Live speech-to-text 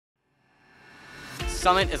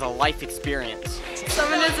Summit is a life experience.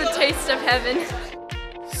 Summit is a taste of heaven.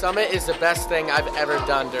 Summit is the best thing I've ever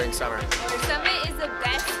done during summer. Summit is the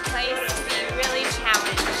best place to be really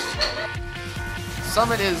challenged.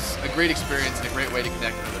 Summit is a great experience and a great way to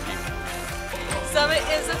connect with other people. Summit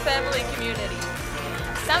is a family community.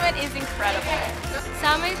 Summit is incredible.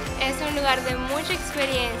 Summit es un lugar de mucha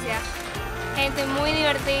experiencia, gente muy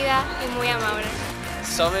divertida y muy amable.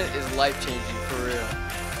 Summit is life-changing for real.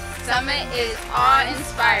 Summit is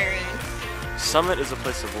awe-inspiring. Summit is a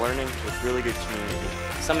place of learning with really good community.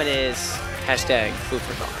 Summit is #food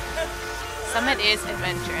for thought. Summit is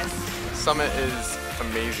adventurous. Summit is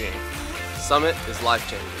amazing. Summit is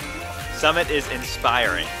life-changing. Summit is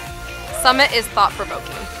inspiring. Summit is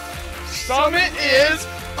thought-provoking. Summit is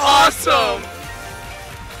awesome!